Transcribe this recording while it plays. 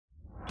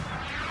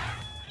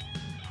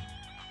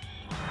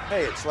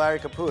Hey, it's Larry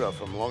Caputo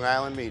from Long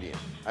Island Media.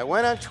 I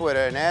went on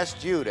Twitter and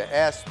asked you to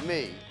ask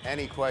me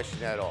any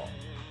question at all.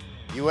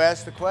 You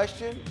asked the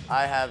question,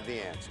 I have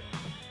the answer.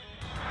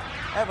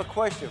 I have a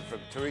question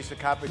from Theresa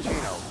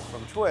Caputo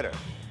from Twitter,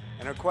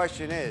 and her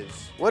question is,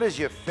 what is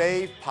your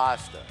fave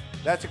pasta?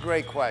 That's a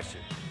great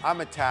question. I'm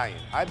Italian.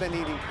 I've been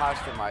eating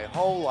pasta my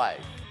whole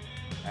life,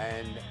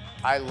 and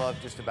I love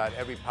just about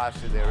every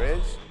pasta there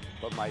is,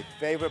 but my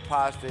favorite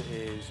pasta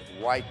is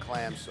white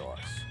clam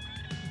sauce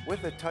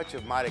with a touch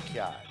of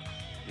Marechiara.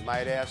 You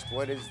might ask,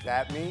 what does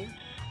that mean?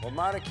 Well,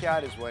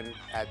 Marechiara is when,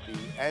 at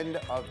the end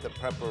of the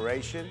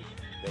preparation,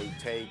 they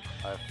take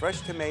a fresh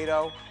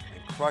tomato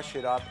and crush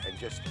it up and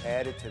just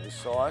add it to the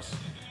sauce,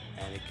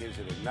 and it gives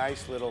it a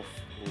nice little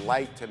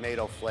light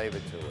tomato flavor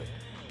to it.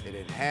 It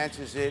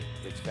enhances it.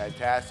 It's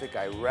fantastic.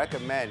 I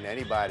recommend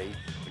anybody,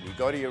 when you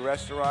go to your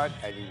restaurant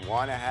and you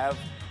want to have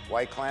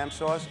white clam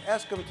sauce,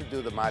 ask them to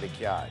do the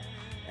Marechiara,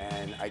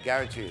 and I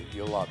guarantee you,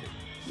 you'll love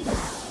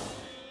it.